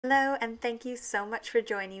Hello and thank you so much for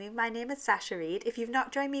joining me. My name is Sasha Reade. If you've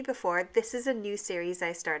not joined me before, this is a new series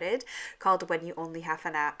I started called When You Only Have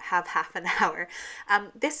Half an Hour.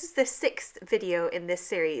 This is the 6th video in this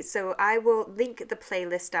series, so I will link the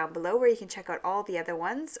playlist down below where you can check out all the other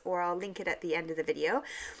ones, or I'll link it at the end of the video.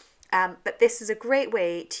 But this is a great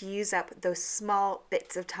way to use up those small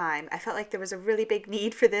bits of time. I felt like there was a really big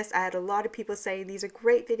need for this. I had a lot of people saying these are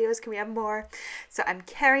great videos, can we have more? So I'm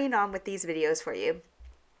carrying on with these videos for you.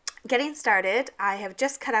 Getting started, I have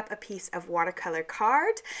just cut up a piece of watercolor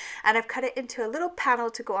card and I've cut it into a little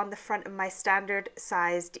panel to go on the front of my standard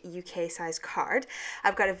sized UK size card.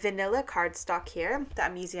 I've got a vanilla cardstock here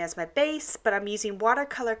that I'm using as my base, but I'm using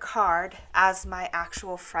watercolor card as my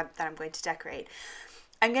actual front that I'm going to decorate.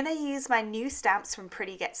 I'm going to use my new stamps from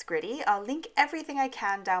Pretty Gets Gritty. I'll link everything I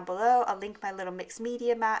can down below. I'll link my little mixed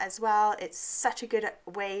media mat as well. It's such a good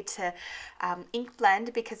way to ink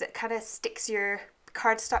blend because it kind of sticks your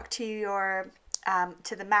cardstock to your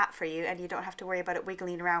to the mat for you, and you don't have to worry about it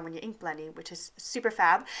wiggling around when you're ink blending, which is super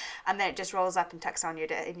fab. And then it just rolls up and tucks on your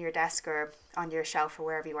in your desk or on your shelf or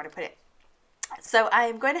wherever you want to put it. So I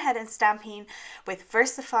am going ahead and stamping with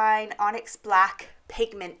VersaFine Onyx Black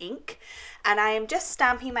pigment ink, and I am just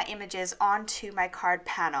stamping my images onto my card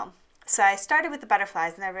panel. So I started with the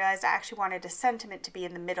butterflies and I realized I actually wanted a sentiment to be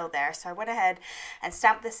in the middre there. So I went ahead and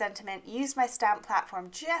stamped the sentiment, used my stamp platform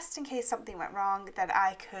just in case something went wrong, that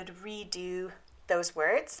I could redo those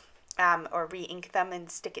words or re-ink them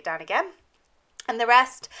and stick it down again. And the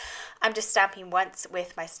rest, I'm just stamping once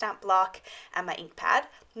with my stamp block and my ink pad.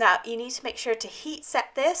 Now, you need to make sure to heat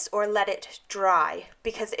set this or let it dry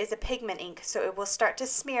because it is a pigment ink, so it will start to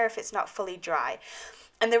smear if it's not fully dry.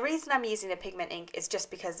 And the reason I'm using a pigment ink is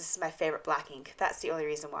just because this is my favorite black ink. That's the only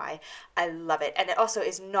reason why. I love it. And it also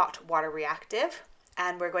is not water reactive,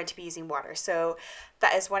 and we're going to be using water. So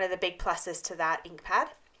that is one of the big pluses to that ink pad.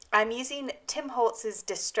 I'm using Tim Holtz's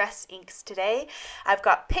Distress inks today. I've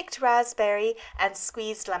got Picked Raspberry and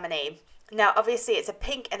Squeezed Lemonade. Now, obviously it's a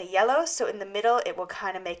pink and a yellow, so in the middle it will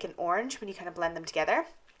kind of make an orange when you kind of blend them together.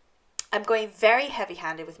 I'm going very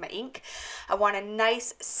heavy-handed with my ink. I want a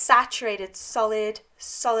nice, saturated, solid,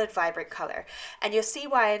 vibrant color. And you'll see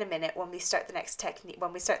why in a minute when we start the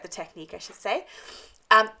technique, I should say.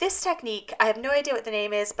 This technique, I have no idea what the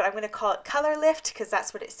name is, but I'm going to call it color lift because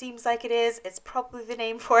that's what it seems like it is. It's probably the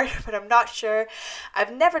name for it, but I'm not sure.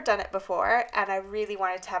 I've never done it before, and I really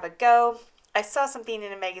wanted to have a go. I saw something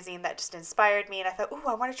in a magazine that just inspired me and I thought, oh,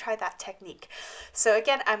 I want to try that technique. So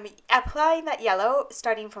again, I'm applying that yellow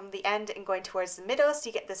starting from the end and going towards the middle, so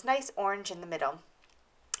you get this nice orange in the middle.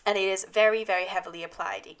 And it is very, very heavily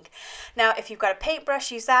applied ink. Now, if you've got a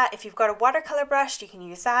paintbrush, use that. If you've got a watercolor brush, you can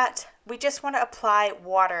use that. We just want to apply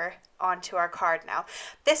water onto our card now.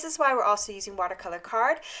 This is why we're also using watercolor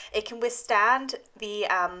card. It can withstand the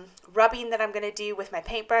rubbing that I'm going to do with my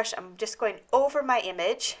paintbrush. I'm just going over my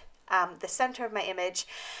image, the center of my image,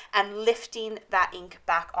 and lifting that ink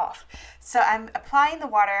back off. So I'm applying the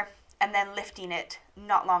water and then lifting it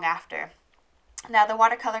not long after. Now the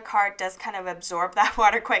watercolor card does kind of absorb that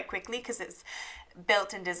water quite quickly because it's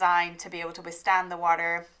built and designed to be able to withstand the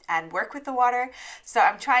water and work with the water. So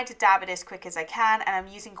I'm trying to dab it as quick as I can, and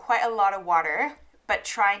I'm using quite a lot of water but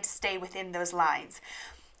trying to stay within those lines.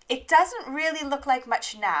 It doesn't really look like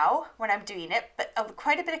much now when I'm doing it, but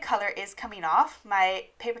quite a bit of color is coming off. My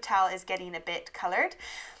paper towel is getting a bit colored,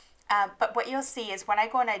 but what you'll see is when I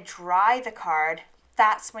go and I dry the card,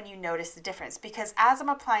 that's when you notice the difference, because as I'm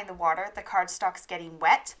applying the water, the cardstock's getting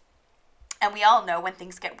wet, and we all know when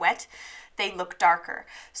things get wet, they look darker.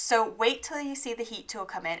 So wait till you see the heat tool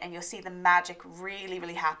come in and you'll see the magic really,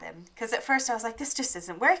 really happen. Because at first I was like, this just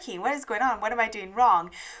isn't working. What is going on? What am I doing wrong?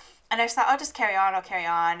 And I just thought, I'll just carry on, I'll carry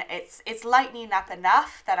on. It's lightening up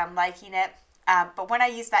enough that I'm liking it. But when I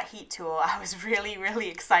used that heat tool, I was really, really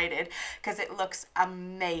excited because it looks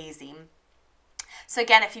amazing. So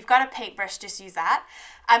again, if you've got a paintbrush, just use that.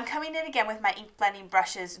 I'm coming in again with my ink blending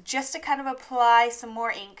brushes just to kind of apply some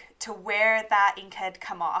more ink to where that ink had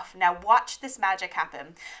come off. Now watch this magic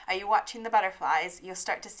happen. Are you watching the butterflies? You'll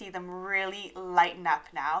start to see them really lighten up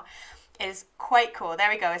now. It is quite cool. There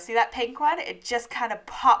we go. See that pink one? It just kind of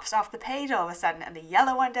pops off the page all of a sudden, and the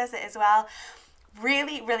yellow one does it as well.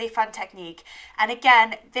 Really, really fun technique. And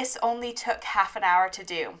again, this only took half an hour to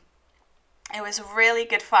do. It was really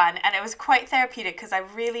good fun, and it was quite therapeutic because I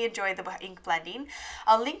really enjoyed the ink blending.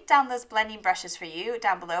 I'll link down those blending brushes for you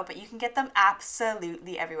down below, but you can get them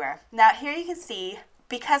absolutely everywhere. Now here you can see,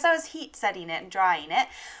 because I was heat setting it and drying it,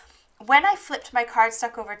 when I flipped my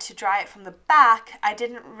cardstock over to dry it from the back, I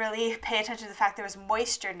didn't really pay attention to the fact there was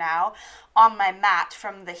moisture now on my mat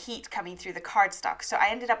from the heat coming through the cardstock. So I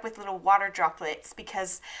ended up with little water droplets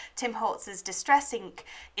because Tim Holtz's Distress ink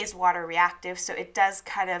is water reactive, so it does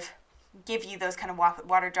kind of give you those kind of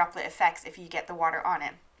water droplet effects if you get the water on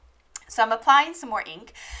it. So I'm applying some more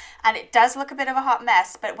ink, and it does look a bit of a hot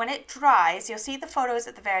mess, but when it dries, you'll see the photos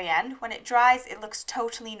at the very end. When it dries, it looks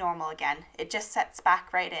totally normal again. It just sets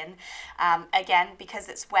back right in. Again, because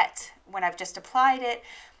it's wet, when I've just applied it,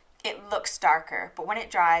 it looks darker, but when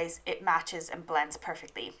it dries, it matches and blends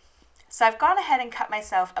perfectly. So I've gone ahead and cut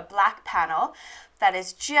myself a black panel that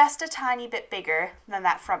is just a tiny bit bigger than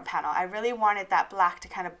that front panel. I really wanted that black to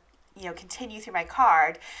kind of, you know, continue through my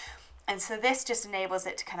card. And so this just enables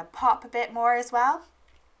it to kind of pop a bit more as well.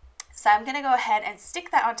 So I'm going to go ahead and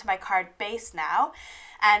stick that onto my card base now.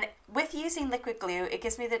 And with using liquid glue, it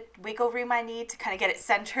gives me the wiggle room I need to kind of get it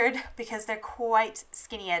centered because they're quite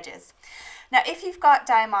skinny edges. Now, if you've got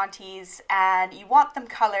diamantes and you want them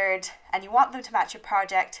colored and you want them to match your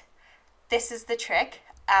project, this is the trick.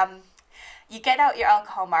 You get out your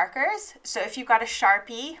alcohol markers. So if you've got a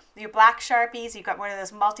Sharpie, your black Sharpies, you've got one of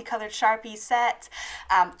those multicolored Sharpie sets,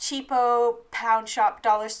 cheapo, pound shop,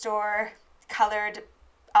 dollar store, colored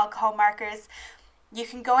alcohol markers, you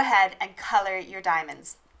can go ahead and color your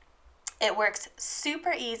diamonds. It works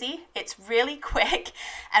super easy, it's really quick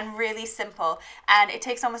and really simple, and it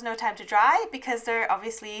takes almost no time to dry because they're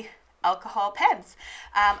obviously alcohol pens.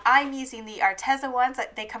 I'm using the Arteza ones.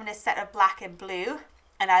 They come in a set of black and blue,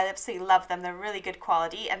 and I absolutely love them. They're really good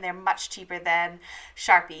quality and they're much cheaper than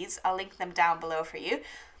Sharpies. I'll link them down below for you.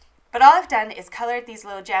 But all I've done is colored these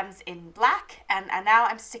little gems in black, and now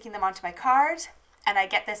I'm sticking them onto my card, and I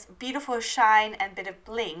get this beautiful shine and bit of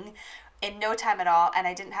bling in no time at all, and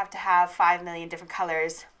I didn't have to have 5 million different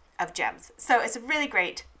colors of gems. So it's a really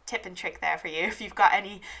great tip and trick there for you. If you've got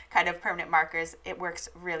any kind of permanent markers, it works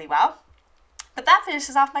really well. But that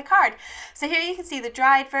finishes off my card. So here you can see the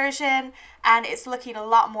dried version, and it's looking a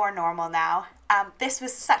lot more normal now. This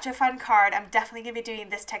was such a fun card. I'm definitely going to be doing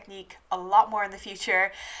this technique a lot more in the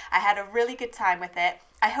future. I had a really good time with it.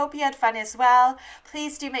 I hope you had fun as well.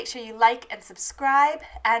 Please do make sure you like and subscribe,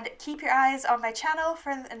 and keep your eyes on my channel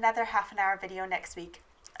for another half-an-hour video next week.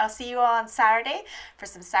 I'll see you all on Saturday for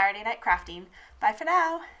some Saturday night crafting. Bye for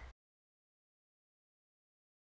now.